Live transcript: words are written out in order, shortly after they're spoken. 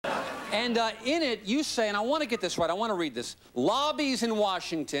And in it, you say, and I want to get this right, I want to read this. Lobbies in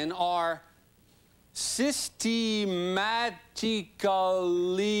Washington are systematically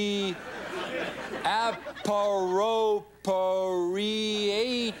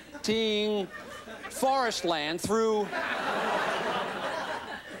appropriating forest land through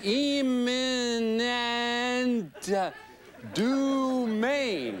eminent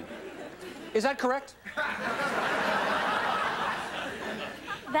domain. Is that correct?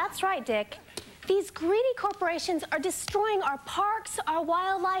 That's right, Dick. These greedy corporations are destroying our parks, our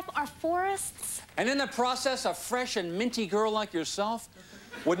wildlife, our forests. And in the process, a fresh and minty girl like yourself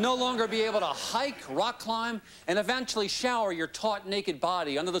would no longer be able to hike, rock climb, and eventually shower your taut, naked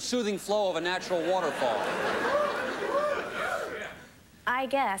body under the soothing flow of a natural waterfall. I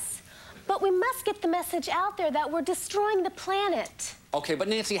guess. But we must get the message out there that we're destroying the planet. Okay, but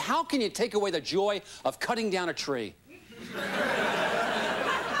Nancy, how can you take away the joy of cutting down a tree?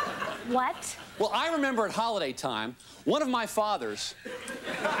 What? Well, I remember at holiday time, one of my fathers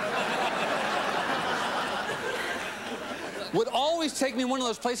would always take me to one of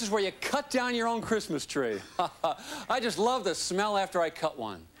those places where you cut down your own Christmas tree. I just love the smell after I cut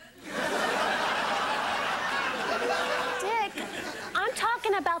one. Dick, I'm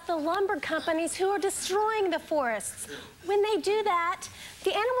talking about the lumber companies who are destroying the forests. When they do that,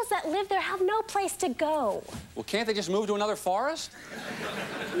 the animals that live there have no place to go. Well, can't they just move to another forest?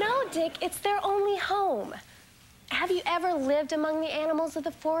 No, Dick, it's their only home. Have you ever lived among the animals of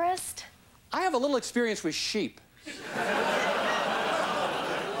the forest? I have a little experience with sheep.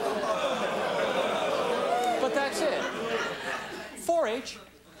 But that's it. 4-H.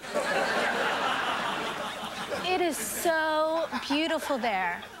 It is so beautiful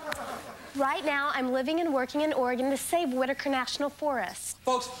there. Right now, I'm living and working in Oregon to save Whitaker National Forest.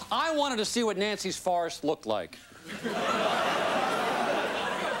 Folks, I wanted to see what Nancy's forest looked like.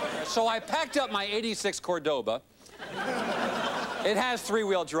 So I packed up my '86 Cordoba. It has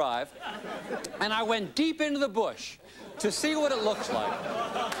 3-wheel drive. And I went deep into the bush to see what it looks like.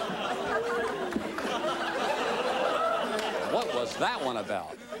 What was that one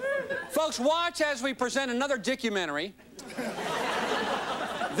about? Folks, watch as we present another documentary.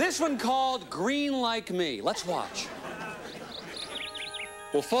 This one called Green Like Me. Let's watch.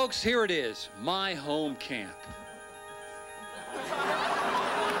 Well, folks, here it is, my home camp.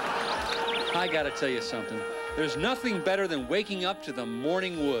 I gotta tell you something. There's nothing better than waking up to the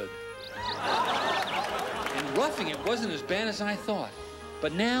morning wood. And roughing it wasn't as bad as I thought.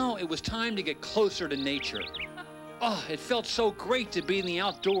 But now it was time to get closer to nature. Oh, it felt so great to be in the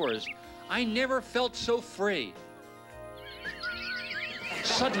outdoors. I never felt so free.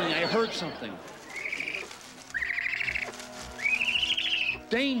 Suddenly, I heard something.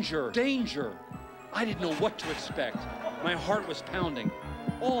 Danger, danger. I didn't know what to expect. My heart was pounding.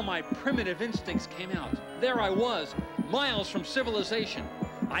 All my primitive instincts came out. There I was, miles from civilization.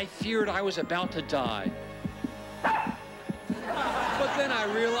 I feared I was about to die. But then I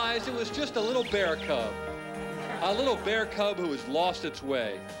realized it was just a little bear cub. A little bear cub who has lost its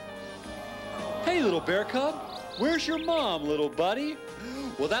way. Hey, little bear cub, where's your mom, little buddy?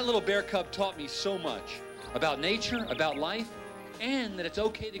 Well, that little bear cub taught me so much about nature, about life, and that it's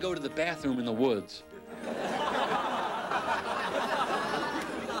okay to go to the bathroom in the woods.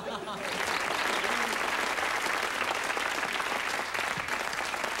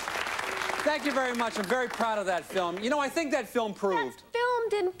 Thank you very much. I'm very proud of that film. You know, I think that film proved. That film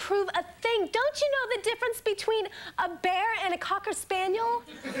didn't prove a thing. Don't you know the difference between a bear and a Cocker Spaniel?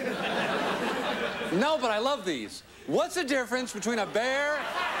 No, but I love these. What's the difference between a bear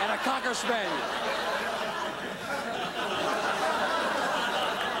and a Cocker Spaniel?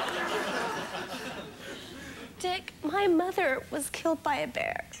 Dick, my mother was killed by a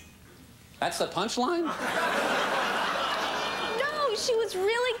bear. That's the punchline? No, she was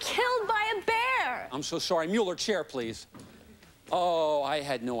really killed by a bear. I'm so sorry. Mueller, chair, please. Oh, I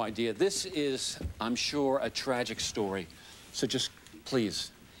had no idea. This is, I'm sure, a tragic story. So just, please,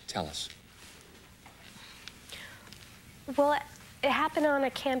 tell us. Well, it happened on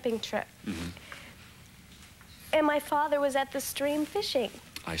a camping trip. Mm-hmm. And my father was at the stream fishing.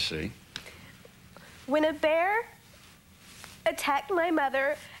 I see. When a bear attacked my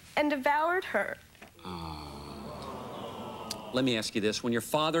mother and devoured her. Let me ask you this. When your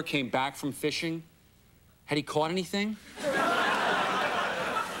father came back from fishing, had he caught anything?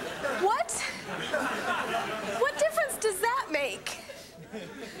 What? What difference does that make?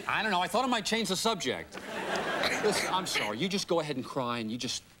 I don't know. I thought it might change the subject. Listen, I'm sorry. You just go ahead and cry, and you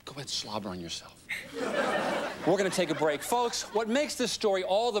just go ahead and slobber on yourself. We're going to take a break. Folks, what makes this story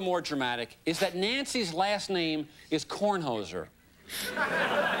all the more dramatic is that Nancy's last name is Kornhoser.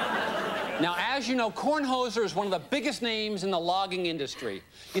 Now, as you know, Kornhauser is one of the biggest names in the logging industry.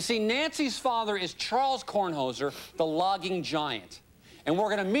 You see, Nancy's father is Charles Kornhauser, the logging giant. And we're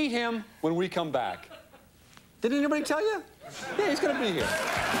going to meet him when we come back. Did anybody tell you? Yeah, he's going to be here.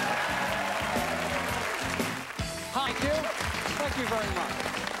 Hi, Q. Thank you very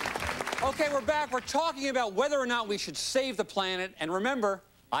much. Okay, we're back. We're talking about whether or not we should save the planet. And remember,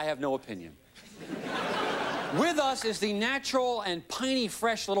 I have no opinion. With us is the natural and piney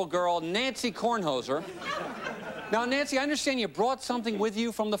fresh little girl, Nancy Kornhauser. Now, Nancy, I understand you brought something with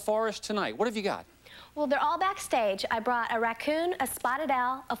you from the forest tonight. What have you got? Well, they're all backstage. I brought a raccoon, a spotted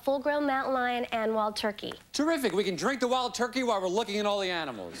owl, a full-grown mountain lion, and wild turkey. Terrific. We can drink the wild turkey while we're looking at all the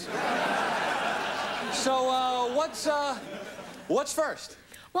animals. So, what's first?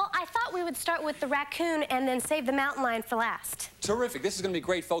 Well, I thought we would start with the raccoon and then save the mountain lion for last. Terrific. This is going to be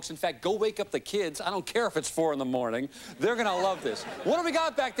great, folks. In fact, go wake up the kids. I don't care if it's 4 in the morning. They're going to love this. What do we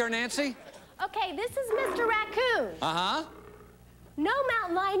got back there, Nancy? Okay, this is Mr. Raccoon. Uh-huh. No,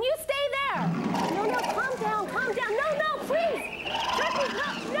 mountain lion, you stay there. No, calm down, calm down. No, please. Turkey,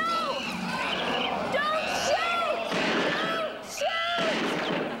 no. Don't shoot. Don't shoot.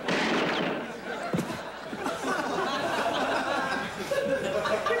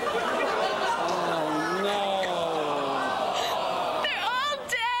 Oh, no. They're all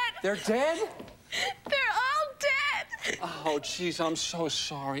dead. They're dead? They're all dead. Oh, geez, I'm so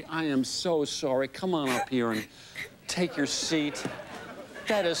sorry. I am so sorry. Come on up here and take your seat.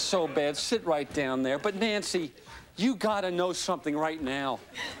 That is so bad. Sit right down there. But, Nancy, you gotta know something right now.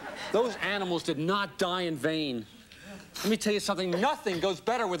 Those animals did not die in vain. Let me tell you something. Nothing goes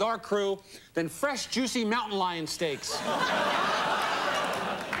better with our crew than fresh, juicy mountain lion steaks.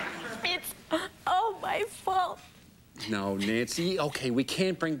 It's all my fault. No, Nancy. Okay, we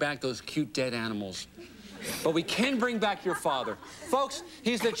can't bring back those cute dead animals. But we can bring back your father. Folks,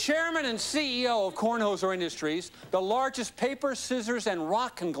 he's the chairman and CEO of Kornhauser Industries, the largest paper, scissors, and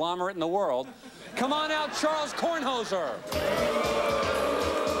rock conglomerate in the world. Come on out, Charles Kornhauser.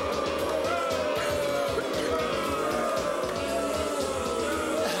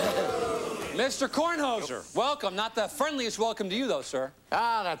 Mr. Kornhauser, welcome. Not the friendliest welcome to you, though, sir.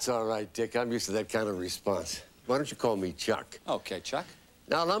 Ah, that's all right, Dick. I'm used to that kind of response. Why don't you call me Chuck? Okay, Chuck.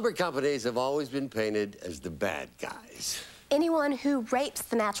 Now, lumber companies have always been painted as the bad guys. Anyone who rapes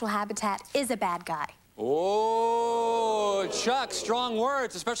the natural habitat is a bad guy. Oh, Chuck, strong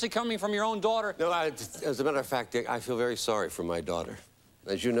words, especially coming from your own daughter. No, as a matter of fact, Dick, I feel very sorry for my daughter.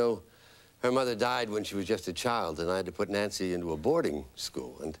 As you know, her mother died when she was just a child, and I had to put Nancy into a boarding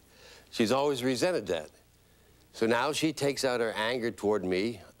school, and she's always resented that. So now she takes out her anger toward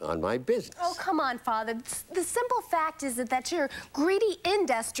me on my business. Oh, come on, Father. The simple fact is that your greedy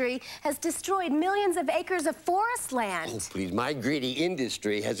industry has destroyed millions of acres of forest land. Oh, please, my greedy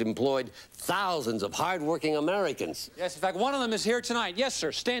industry has employed thousands of hard-working Americans. Yes, in fact, one of them is here tonight. Yes,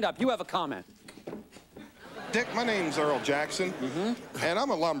 sir, stand up. You have a comment. Dick, my name's Earl Jackson, and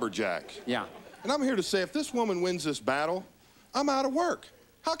I'm a lumberjack. Yeah. And I'm here to say if this woman wins this battle, I'm out of work.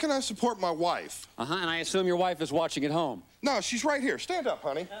 How can I support my wife? Uh-huh, and I assume your wife is watching at home. No, she's right here. Stand up,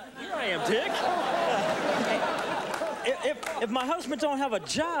 honey. Here I am, Dick. If my husband don't have a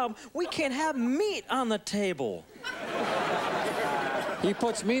job, we can't have meat on the table. He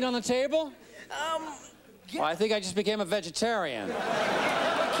puts meat on the table? Yeah. Well, I think I just became a vegetarian. We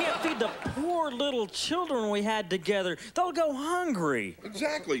can't feed the poor little children we had together. They'll go hungry.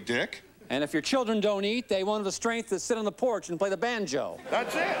 Exactly, Dick. And if your children don't eat, they won't have the strength to sit on the porch and play the banjo.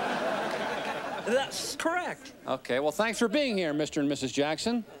 That's it. That's correct. Okay, well, thanks for being here, Mr. and Mrs.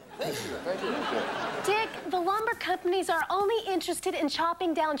 Jackson. Thank you. Thank you. Dick, the lumber companies are only interested in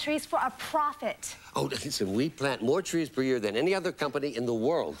chopping down trees for a profit. Oh, listen, we plant more trees per year than any other company in the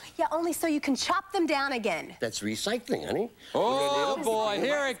world. Yeah, only so you can chop them down again. That's recycling, honey. Oh, boy,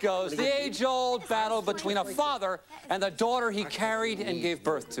 here it goes. The age-old battle between a father and the daughter he carried and gave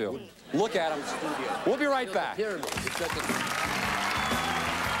birth to. Look at him. We'll be right back.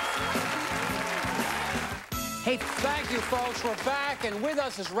 Hey, thank you, folks. We're back, and with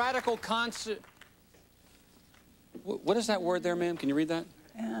us is radical What is that word there, ma'am? Can you read that?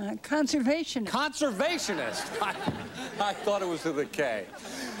 Conservationist. Conservationist. I thought it was with a K.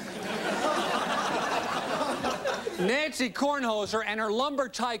 Nancy Kornhauser and her lumber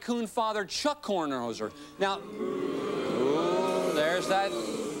tycoon father, Chuck Kornhauser. Now, ooh, there's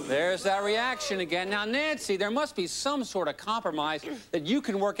that reaction again. Now, Nancy, there must be some sort of compromise that you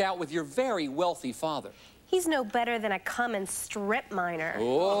can work out with your very wealthy father. He's no better than a common strip miner.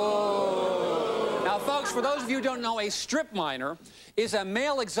 Oh. Now, folks, for those of you who don't know, a strip miner is a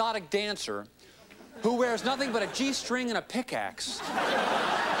male exotic dancer who wears nothing but a G-string and a pickaxe.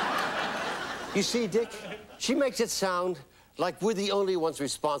 You see, Dick, she makes it sound like we're the only ones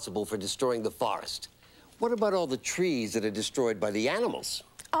responsible for destroying the forest. What about all the trees that are destroyed by the animals?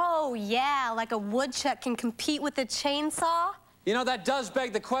 Oh, yeah, like a woodchuck can compete with a chainsaw? You know, that does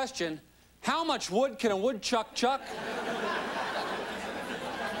beg the question, how much wood can a woodchuck chuck?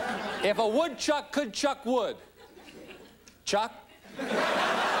 If a woodchuck could chuck wood, Chuck?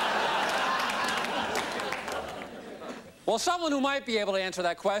 Well, someone who might be able to answer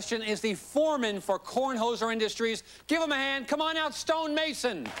that question is the foreman for Kornhoser Industries. Give him a hand. Come on out, Stone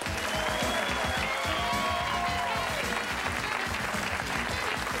Mason.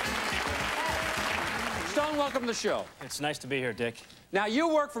 Stone, welcome to the show. It's nice to be here, Dick. Now, you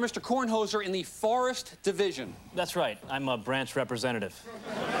work for Mr. Kornhoser in the Forest Division. That's right. I'm a branch representative.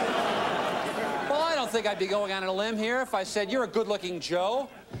 Well, I don't think I'd be going on a limb here if I said you're a good-looking Joe.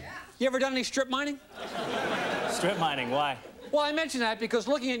 You ever done any strip mining? Strip mining, why? Well, I mention that because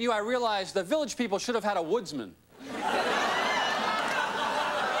looking at you, I realized the village people should have had a woodsman.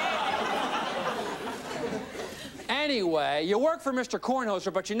 Anyway, you work for Mr.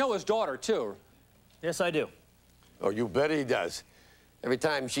 Kornhoser, but you know his daughter, too. Yes, I do. Oh, you bet he does. Every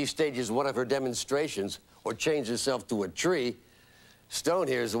time she stages one of her demonstrations or changes herself to a tree, Stone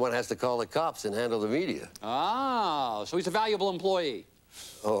here is the one who has to call the cops and handle the media. Ah, so he's a valuable employee.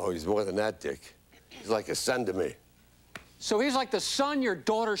 Oh, he's more than that, Dick. He's like a son to me. So he's like the son your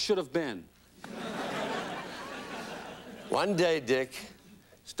daughter should have been. One day, Dick,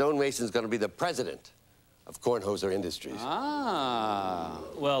 Stone Mason's going to be the president of Kornhoser Industries. Ah.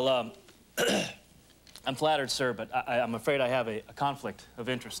 Well, I'm flattered, sir, but I'm afraid I have a conflict of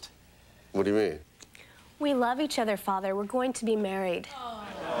interest. What do you mean? We love each other, Father. We're going to be married.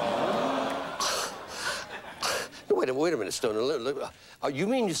 Wait a minute, Stone. You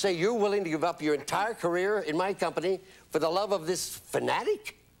mean to say you're willing to give up your entire career in my company for the love of this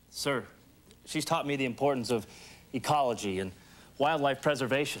fanatic? Sir, she's taught me the importance of ecology and wildlife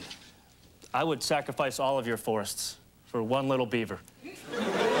preservation. I would sacrifice all of your forests for one little beaver.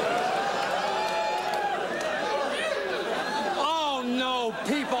 Oh, no,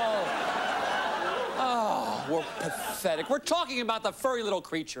 people. Oh, we're pathetic. We're talking about the furry little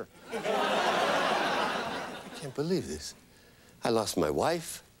creature. I can't believe this. I lost my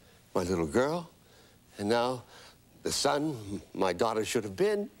wife, my little girl, and now the son my daughter should have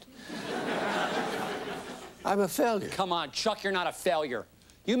been. I'm a failure. Come on, Chuck, you're not a failure.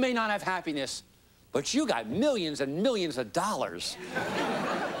 You may not have happiness, but you got millions and millions of dollars.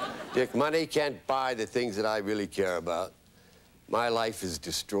 Dick, money can't buy the things that I really care about. My life is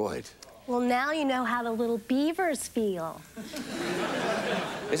destroyed. Well, now you know how the little beavers feel.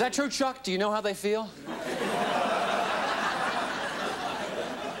 Is that true, Chuck? Do you know how they feel?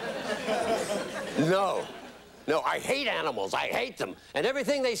 No. No, I hate animals. I hate them. And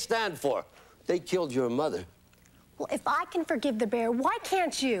everything they stand for. They killed your mother. Well, if I can forgive the bear, why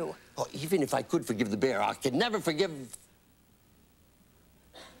can't you? Oh, even if I could forgive the bear, I could never forgive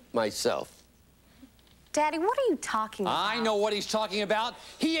myself. Daddy, what are you talking about? I know what he's talking about.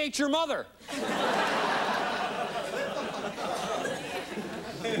 He ate your mother.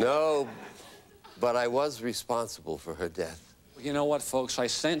 No, but I was responsible for her death. You know what, folks? I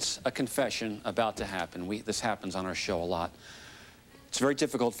sense a confession about to happen. This happens on our show a lot. It's very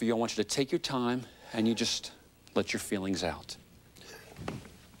difficult for you. I want you to take your time and you just let your feelings out.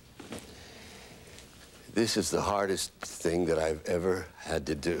 This is the hardest thing that I've ever had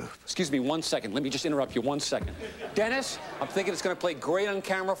to do. Excuse me 1 second. Let me just interrupt you 1 second. Dennis, I'm thinking it's going to play great on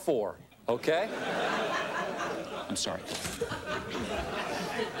camera 4, okay? I'm sorry.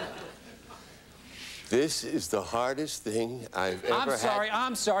 This is the hardest thing I've ever had.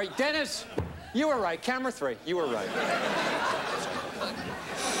 I'm sorry. Dennis, you were right. Camera 3, you were right.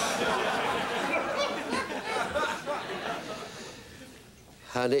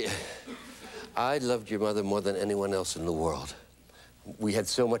 Honey, I loved your mother more than anyone else in the world. We had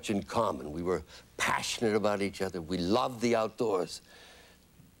so much in common. We were passionate about each other. We loved the outdoors.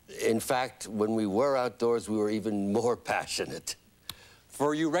 In fact, when we were outdoors, we were even more passionate.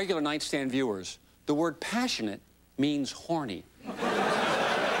 For you regular nightstand viewers, the word passionate means horny.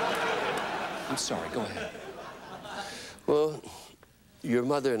 I'm sorry, go ahead. Well, your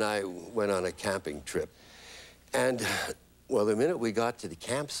mother and I went on a camping trip. And, well, the minute we got to the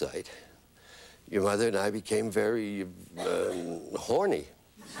campsite, your mother and I became very horny.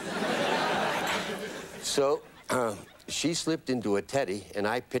 So she slipped into a teddy, and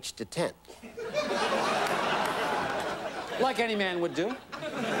I pitched a tent. Like any man would do.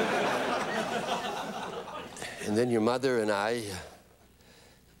 And then your mother and I,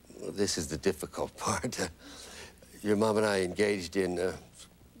 well, this is the difficult part. Your mom and I engaged in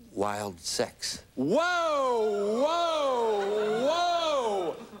wild sex. Whoa, whoa,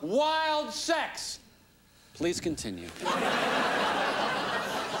 whoa! Wild sex. Please continue.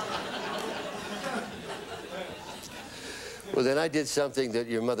 Well, then I did something that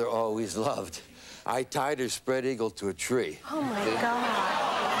your mother always loved. I tied her spread eagle to a tree. Oh, my God.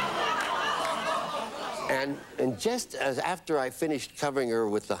 And just as after I finished covering her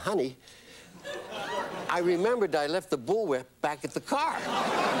with the honey, I remembered I left the bullwhip back at the car.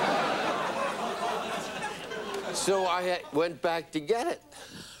 So I went back to get it.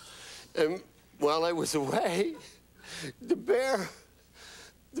 And while I was away, the bear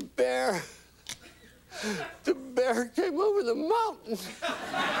came over the mountain.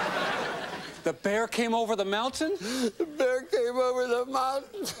 The bear came over the mountain? The bear came over the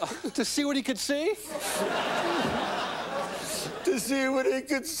mountain. To see what he could see? To see what he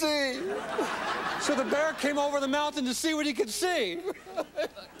could see. So the bear came over the mountain to see what he could see.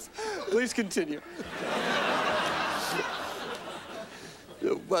 Please continue.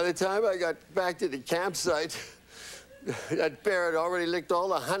 By the time I got back to the campsite, that bear had already licked all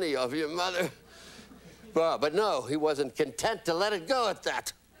the honey off your mother. But no, he wasn't content to let it go at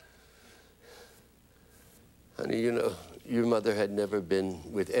that. Honey, you know, your mother had never been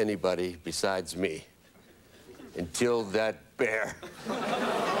with anybody besides me until that bear.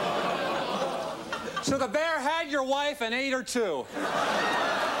 So the bear had your wife and ate her too.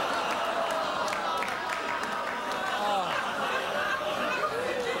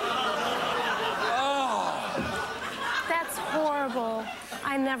 That's horrible.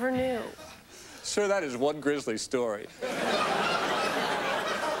 I never knew. Sir, that is one grisly story.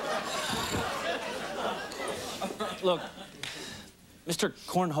 Look, Mr.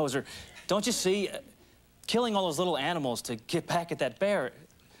 Kornhoser, don't you see? Killing all those little animals to get back at that bear,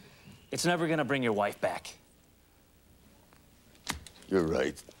 it's never gonna bring your wife back. You're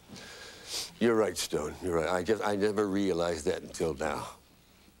right. You're right, Stone. You're right. I never realized that until now.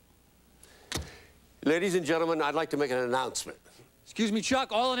 Ladies and gentlemen, I'd like to make an announcement. Excuse me,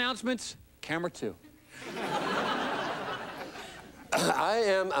 Chuck, all announcements, camera 2. I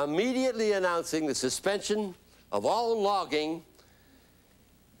am immediately announcing the suspension of all logging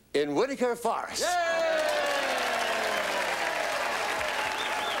in Whitaker Forest. Yay!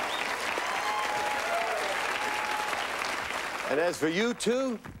 And as for you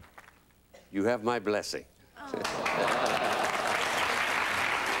two, you have my blessing.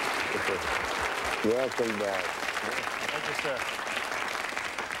 Welcome back. Thank you, sir.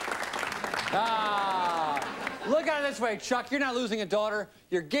 Look at it this way, Chuck. You're not losing a daughter.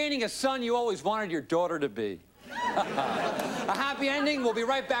 You're gaining a son you always wanted your daughter to be. A happy ending. We'll be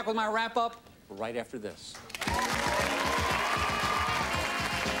right back with my wrap-up right after this.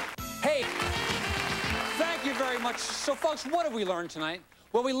 Hey, thank you very much. So, folks, what have we learned tonight?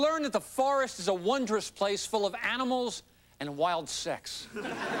 Well, we learned that the forest is a wondrous place full of animals and wild sex.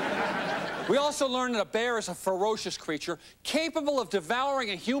 We also learned that a bear is a ferocious creature capable of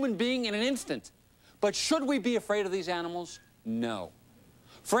devouring a human being in an instant. But should we be afraid of these animals? No.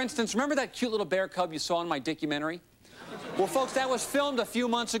 For instance, remember that cute little bear cub you saw in my documentary? Well, folks, that was filmed a few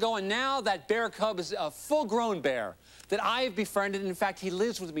months ago, and now that bear cub is a full-grown bear that I have befriended. In fact, he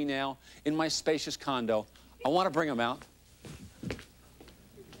lives with me now in my spacious condo. I want to bring him out.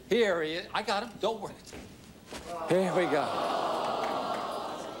 Here he is. I got him. Don't worry. Here we go.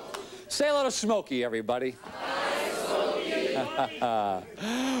 Say hello to Smokey, everybody. Hi,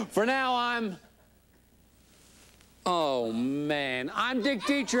 Smokey. For now, I'm... Oh, man. I'm Dick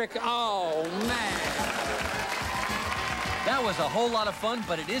Dietrick. Oh, man. That was a whole lot of fun,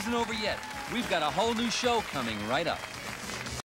 but it isn't over yet. We've got a whole new show coming right up.